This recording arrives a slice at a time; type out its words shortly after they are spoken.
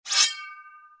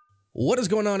What is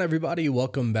going on, everybody?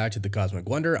 Welcome back to The Cosmic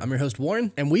Wonder. I'm your host,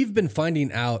 Warren, and we've been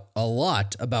finding out a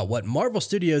lot about what Marvel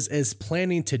Studios is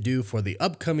planning to do for the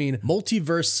upcoming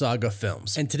Multiverse Saga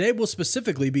films. And today we'll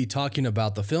specifically be talking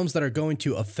about the films that are going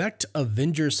to affect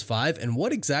Avengers 5 and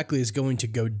what exactly is going to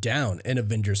go down in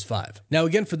Avengers 5. Now,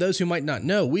 again, for those who might not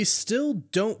know, we still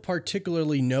don't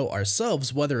particularly know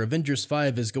ourselves whether Avengers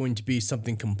 5 is going to be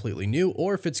something completely new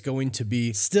or if it's going to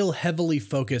be still heavily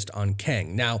focused on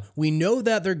Kang. Now, we know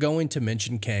that they're going to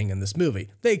mention Kang in this movie.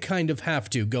 They kind of have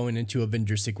to going into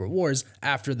Avengers Secret Wars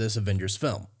after this Avengers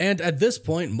film. And at this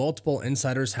point, multiple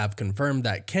insiders have confirmed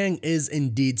that Kang is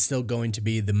indeed still going to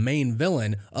be the main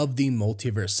villain of the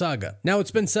Multiverse Saga. Now,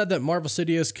 it's been said that Marvel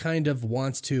Studios kind of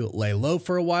wants to lay low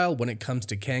for a while when it comes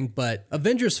to Kang, but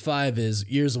Avengers 5 is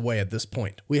years away at this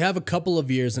point. We have a couple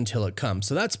of years until it comes,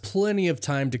 so that's plenty of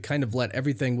time to kind of let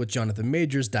everything with Jonathan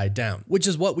Majors die down, which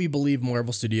is what we believe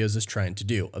Marvel Studios is trying to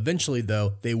do. Eventually,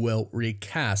 though, they will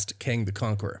recast Kang the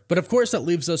Conqueror. But of course, that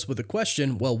leaves us with a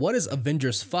question, well, what is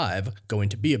Avengers 5 going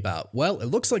to be about? Well, it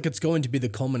looks like it's going to be the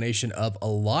culmination of a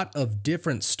lot of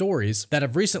different stories that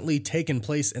have recently taken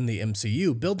place in the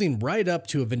MCU, building right up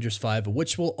to Avengers 5,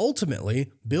 which will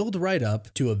ultimately build right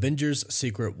up to Avengers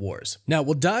Secret Wars. Now,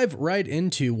 we'll dive right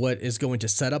into what is going to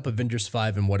set up Avengers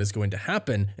 5 and what is going to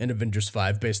happen in Avengers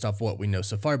 5 based off what we know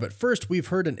so far. But first, we've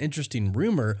heard an interesting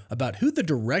rumor about who the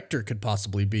director could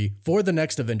possibly be for the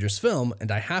next Avengers film,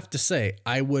 and I have to say,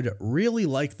 I would really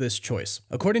like this choice.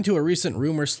 According to a recent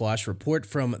rumor/report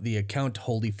from the account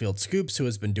Holyfield Scoops, who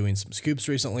has been doing some scoops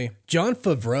recently, Jon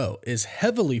Favreau is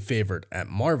heavily favored at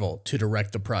Marvel to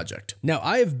direct the project. Now,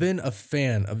 I have been a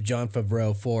fan of Jon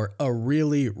Favreau for a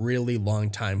really long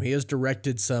time. He has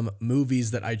directed some movies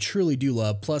that I truly do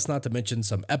love, plus not to mention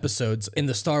some episodes in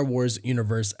the Star Wars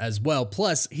universe as well.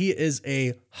 Plus, he is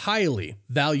a highly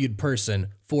valued person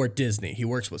for Disney. He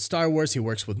works with Star Wars, he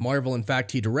works with Marvel. In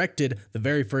fact, he directed the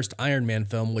very first Iron Man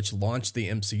film, which launched the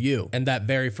MCU. And that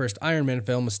very first Iron Man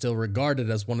film is still regarded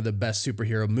as one of the best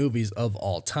superhero movies of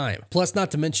all time. Plus,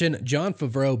 not to mention, Jon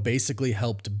Favreau basically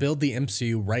helped build the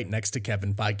MCU right next to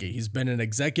Kevin Feige. He's been an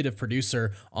executive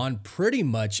producer on pretty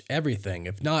much everything,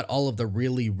 if not all of the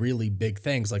really big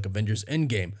things like Avengers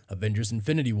Endgame, Avengers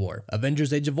Infinity War,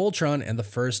 Avengers Age of Ultron, and the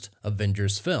first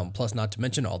Avengers film. Plus, not to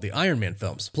mention all the Iron Man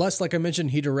films. Plus, like I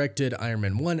mentioned, he directed Iron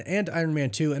Man 1 and Iron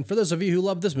Man 2, and for those of you who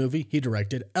love this movie, he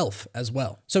directed Elf as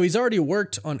well. So he's already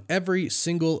worked on every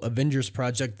single Avengers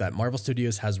project that Marvel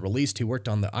Studios has released. He worked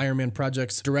on the Iron Man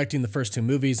projects, directing the first two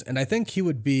movies, and I think he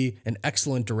would be an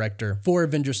excellent director for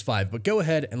Avengers 5. But go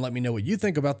ahead and let me know what you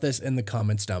think about this in the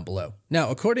comments down below. Now,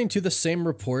 according to the same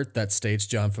report that states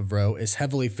Jon Favreau is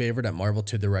heavily favored at Marvel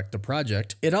to direct the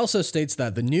project, it also states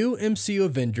that the new MCU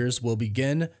Avengers will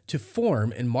begin to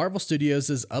form in Marvel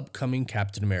Studios' upcoming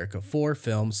Captain America 4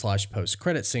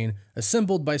 film/post-credit scene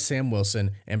assembled by Sam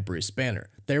Wilson and Bruce Banner.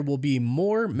 There will be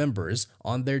more members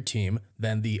on their team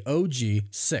than the OG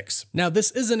 6. Now,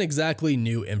 this isn't exactly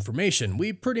new information.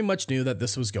 We pretty much knew that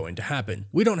this was going to happen.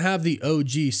 We don't have the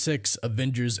OG 6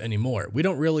 Avengers anymore. We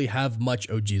don't really have much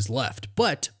OGs left,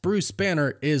 but Bruce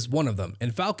Banner is one of them.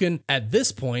 And Falcon, at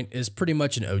this point, is pretty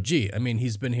much an OG. I mean,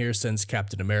 he's been here since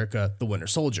Captain America: The Winter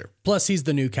Soldier. Plus, he's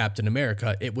the new Captain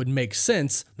America. It would make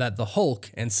sense that the Hulk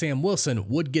and Sam Wilson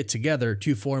would get together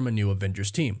to form a new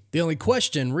Avengers team. The only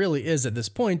question really is at this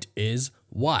point is,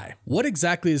 why? What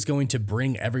exactly is going to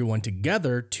bring everyone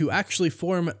together to actually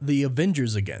form the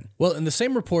Avengers again? Well, in the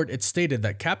same report, it stated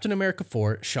that Captain America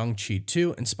 4, Shang Chi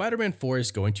 2, and Spider-Man 4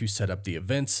 is going to set up the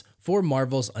events for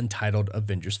Marvel's untitled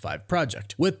Avengers 5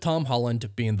 project, with Tom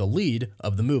Holland being the lead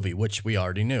of the movie, which we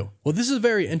already knew. Well, this is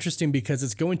very interesting because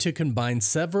it's going to combine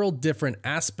several different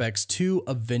aspects to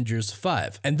Avengers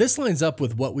 5, and this lines up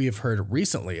with what we have heard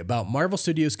recently about Marvel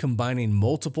Studios combining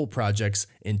multiple projects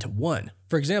into one.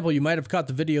 For example, you might have caught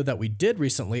the video that we did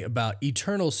recently about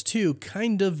Eternals 2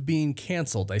 kind of being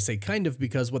canceled. I say kind of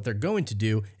because what they're going to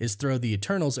do is throw the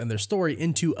Eternals and their story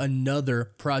into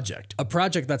another project. A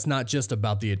project that's not just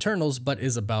about the Eternals, but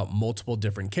is about multiple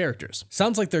different characters.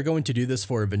 Sounds like they're going to do this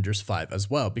for Avengers 5 as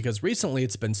well, because recently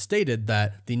it's been stated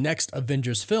that the next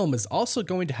Avengers film is also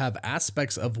going to have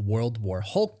aspects of World War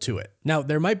Hulk to it. Now,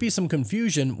 there might be some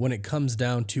confusion when it comes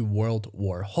down to World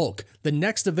War Hulk. The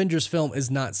next Avengers film is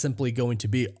not simply going to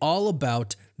be all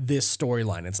about this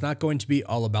storyline. It's not going to be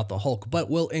all about the Hulk, but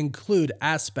will include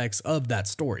aspects of that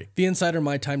story. The insider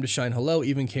My Time to Shine Hello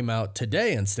even came out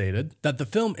today and stated that the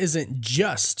film isn't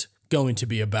just going to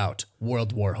be about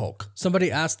World War Hulk.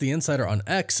 Somebody asked the insider on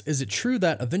X, is it true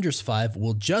that Avengers 5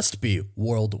 will just be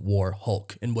World War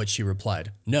Hulk? In which she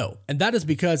replied, no. And that is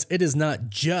because it is not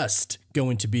just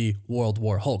going to be World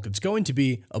War Hulk. It's going to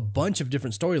be a bunch of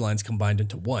different storylines combined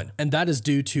into one. And that is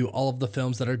due to all of the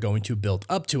films that are going to build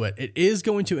up to it. It is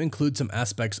going to include some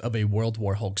aspects of a World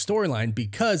War Hulk storyline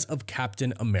because of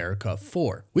Captain America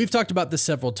 4. We've talked about this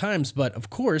several times, but of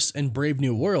course, in Brave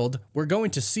New World, we're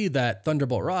going to see that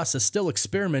Thunderbolt Ross is still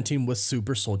experimenting with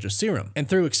Super Soldier Serum. And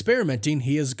through experimenting,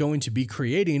 he is going to be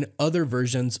creating other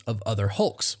versions of other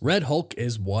Hulks. Red Hulk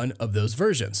is one of those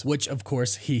versions, which of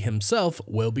course he himself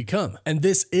will become. And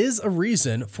this is a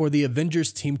reason for the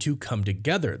Avengers team to come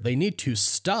together. They need to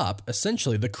stop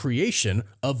essentially the creation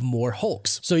of more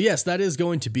Hulks. So yes, that is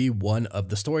going to be one of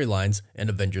the storylines in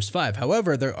Avengers 5.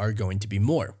 However, there are going to be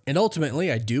more. And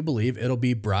ultimately, I do believe it'll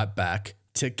be brought back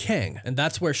to Kang, and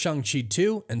that's where Shang Chi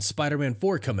 2 and Spider-Man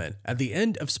 4 come in. At the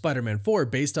end of Spider-Man 4,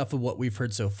 based off of what we've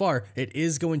heard so far, it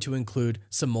is going to include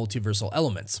some multiversal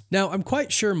elements. Now, I'm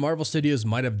quite sure Marvel Studios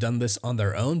might have done this on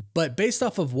their own, but based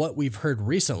off of what we've heard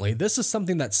recently, this is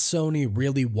something that Sony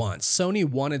really wants. Sony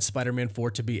wanted Spider-Man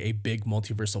 4 to be a big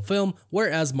multiversal film,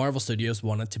 whereas Marvel Studios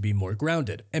wanted to be more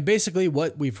grounded. And basically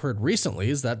what we've heard recently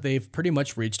is that they've pretty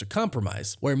much reached a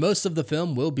compromise, where most of the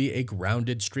film will be a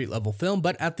grounded street-level film,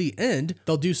 but at the end,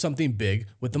 they'll do something big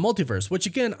with the multiverse, which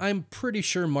again, I'm pretty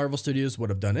sure Marvel Studios would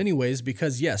have done anyways,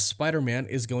 because yes, Spider-Man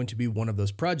is going to be one of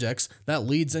those projects that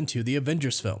leads into the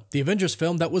Avengers film. The Avengers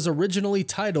film that was originally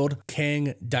titled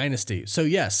Kang Dynasty. So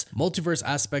yes, multiverse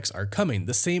aspects are coming.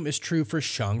 The same is true for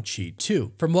Shang-Chi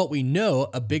 2. From what we know,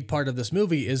 a big part of this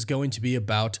movie is going to be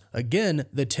about, again,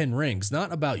 the 10 rings,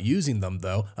 not about using them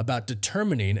though, about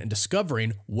determining and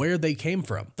discovering where they came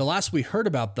from. The last we heard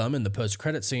about them in the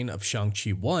post-credit scene of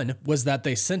Shang-Chi 1 was that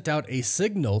they sent out a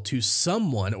signal to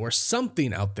someone or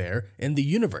something out there in the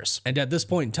universe. And at this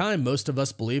point in time, most of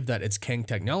us believe that it's Kang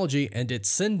technology and it's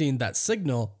sending that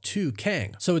signal to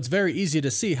Kang. So it's very easy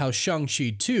to see how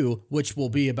Shang-Chi 2, which will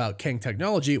be about Kang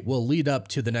technology, will lead up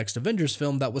to the next Avengers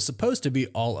film that was supposed to be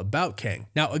all about Kang.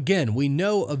 Now again, we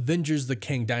know Avengers the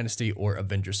Kang Dynasty or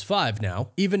Avengers 5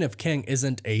 now. Even if Kang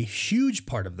isn't a huge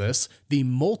part of this, the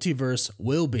multiverse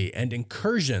will be, and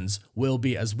incursions will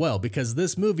be as well, because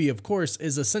this movie, of course,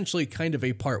 is essentially kind of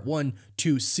a part 1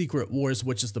 to Secret Wars,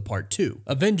 which is the part 2.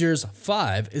 Avengers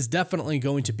 5 is definitely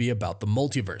going to be about the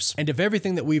multiverse. And if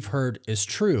everything that we've heard is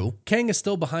true, Kang is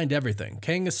still behind everything.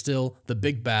 Kang is still the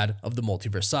big bad of the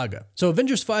multiverse saga. So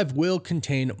Avengers 5 will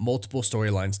contain multiple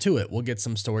storylines to it. We'll get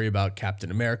some story about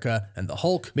Captain America and the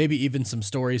Hulk, maybe even some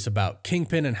stories about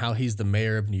Kingpin and how he's the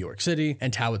mayor of New York City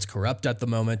and how it's corrupt at the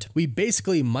moment. We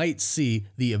basically might see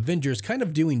the Avengers kind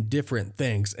of doing different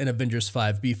things in Avengers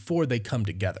 5 before they come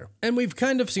together. And we've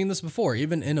kind of seen this before.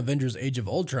 Even in Avengers Age of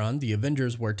Ultron, the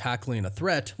Avengers were tackling a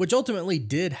threat, which ultimately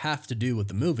did have to do with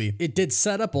the movie. It did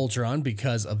set up Ultron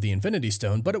because of the Infinity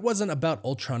Stone, but it wasn't about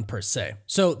Ultron per se.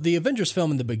 So the Avengers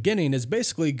film in the beginning is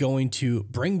basically going to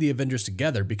bring the Avengers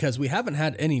together, because we haven't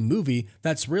had any movie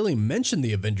that's really mentioned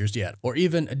the Avengers yet, or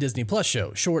even a Disney Plus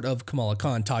show, short of Kamala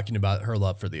Khan talking about her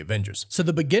love for the Avengers. So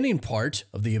the beginning part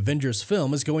of the Avengers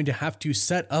film is going to have to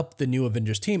set up the new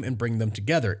Avengers team and bring them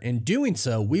together. In doing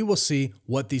so, we will see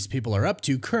what these people are up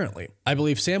to currently. I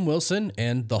believe Sam Wilson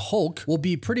and the Hulk will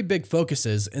be pretty big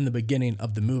focuses in the beginning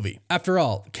of the movie. After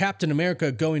all, Captain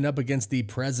America going up against the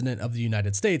President of the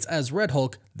United States as Red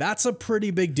Hulk, that's a pretty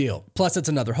big deal. Plus, it's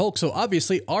another Hulk, so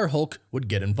obviously our Hulk would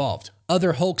get involved.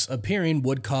 Other Hulks appearing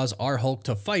would cause our Hulk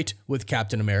to fight with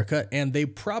Captain America, and they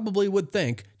probably would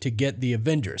think to get the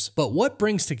Avengers. But what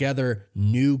brings together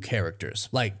new characters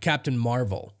like Captain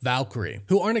Marvel, Valkyrie,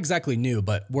 who aren't exactly new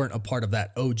but weren't a part of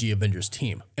that OG Avengers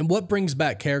team? And what brings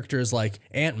back characters like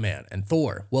Ant-Man and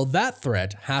Thor? Well, that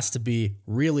threat has to be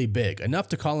really big, enough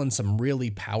to call in some really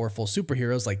powerful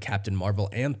superheroes like Captain Marvel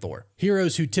and Thor.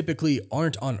 Heroes who typically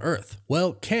aren't on Earth.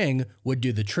 Well, Kang would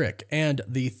do the trick, and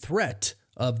the threat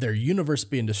of their universe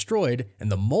being destroyed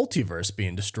and the multiverse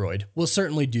being destroyed will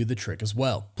certainly do the trick as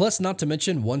well. Plus, not to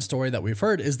mention, one story that we've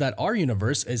heard is that our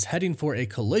universe is heading for a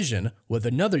collision with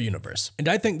another universe. And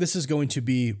I think this is going to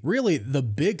be really the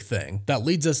big thing that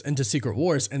leads us into Secret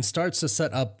Wars and starts to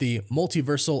set up the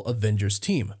multiversal Avengers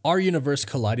team. Our universe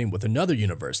colliding with another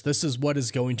universe. This is what is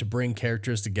going to bring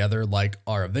characters together like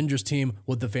our Avengers team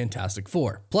with the Fantastic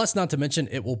Four. Plus, not to mention,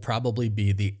 it will probably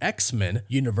be the X-Men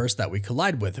universe that we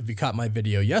collide with. If you caught my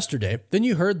video yesterday, then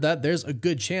you heard that there's a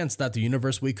good chance that the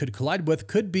universe we could collide with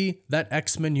could be that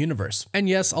X-Men universe. And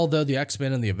yes, although the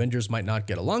X-Men and the Avengers might not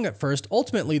get along at first,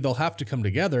 ultimately they'll have to come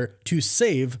together to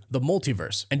save the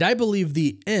multiverse. And I believe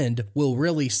the end will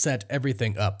really set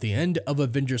everything up. The end of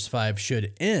Avengers 5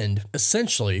 should end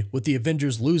essentially with the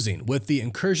Avengers losing, with the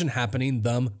incursion happening,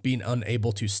 them being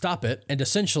unable to stop it, and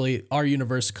essentially our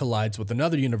universe collides with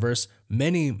another universe,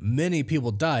 many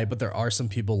people die, but there are some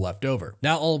people left over.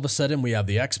 Now all of a sudden we have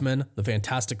the X-Men, the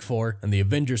Fantastic Four, and the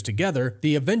Avengers together.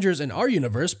 The Avengers in our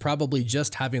universe probably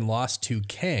just having lost to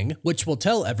Kang, which will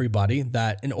tell everybody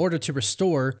that in order to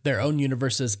restore their own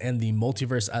universes and the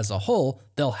multiverse as a whole,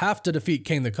 they'll have to defeat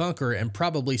Kang the Conqueror and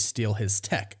probably steal his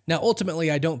tech. Now ultimately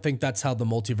I don't think that's how the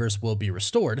multiverse will be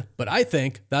restored, but I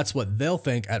think that's what they'll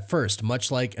think at first.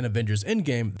 Much like in Avengers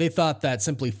Endgame, they thought that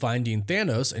simply finding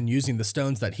Thanos and using the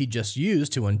stones that he just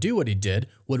used to undo what he did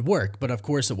would work, but of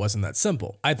course it wasn't that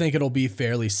simple. I think it'll be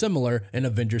fairly similar in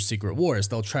Avengers Secret Wars.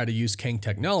 They'll try to use Kang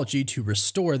technology to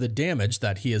restore the damage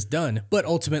that he has done, but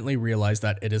ultimately realize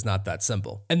that it is not that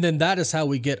simple. And then that is how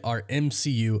we get our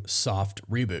MCU soft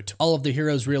reboot. All of the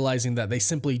heroes realizing that they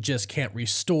simply just can't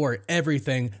restore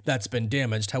everything that's been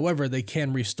damaged. However, they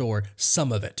can restore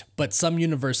some of it. But some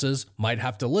universes might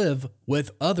have to live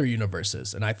with other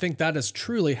universes. And I think that is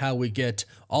truly how we get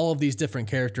all of these different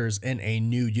characters in a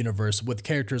new universe, with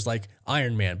characters like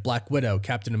Iron Man, Black Widow,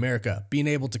 Captain America being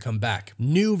able to come back.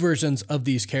 New versions of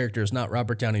these characters, not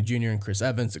Robert Downey Jr. and Chris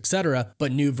Evans, etc.,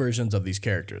 but new versions of these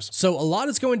characters. So a lot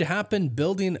is going to happen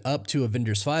building up to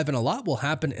Avengers 5, and a lot will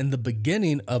happen in the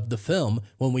beginning of the film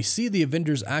when we see the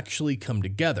Avengers actually come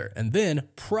together, and then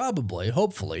probably,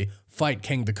 hopefully, fight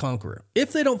Kang the Conqueror.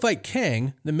 If they don't fight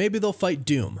Kang, then maybe they'll fight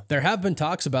Doom. There have been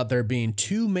talks about there being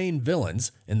two main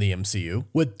villains in the MCU,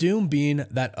 with Doom being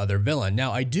that other villain.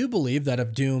 Now, I do believe that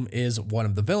if Doom is one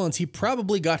of the villains, he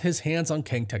probably got his hands on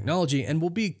Kang technology and will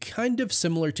be kind of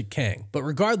similar to Kang. But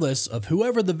regardless of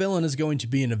whoever the villain is going to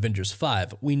be in Avengers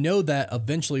 5, we know that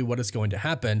eventually what is going to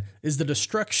happen is the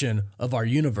destruction of our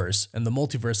universe and the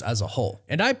multiverse as a whole.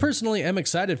 And I personally am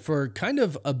excited for kind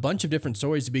of a bunch of different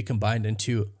stories to be combined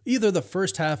into either the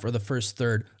first half or the first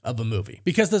third of a movie.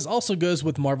 Because this also goes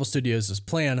with Marvel Studios'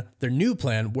 plan, their new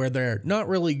plan, where they're not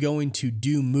really going to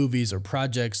do movies or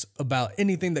projects about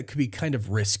anything that could be kind of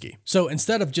risky. So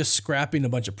instead of just scrapping a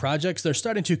bunch of projects, they're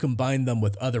starting to combine them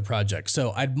with other projects.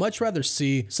 So I'd much rather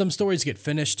see some stories get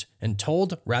finished and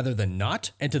told rather than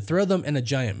not, and to throw them in a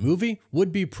giant movie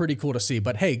would be pretty cool to see.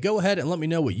 But hey, go ahead and let me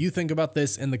know what you think about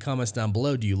this in the comments down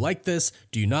below. Do you like this?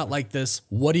 Do you not like this?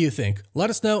 What do you think? Let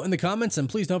us know in the comments, and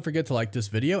please don't forget to like this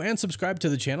video and subscribe to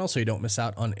the channel so you don't miss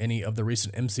out on any of the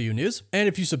recent MCU news. And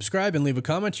if you subscribe and leave a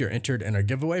comment, you're entered in our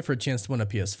giveaway for a chance to win a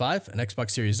PS5, an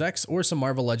Xbox Series X, or some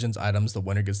Marvel Legends items. The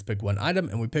winner gets to pick one item,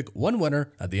 and we pick one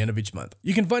winner at the end of each month.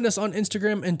 You can find us on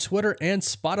Instagram and Twitter and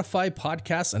Spotify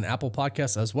podcasts and Apple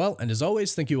Podcasts as well. And as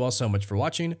always, thank you all so much for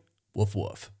watching. Woof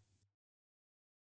woof.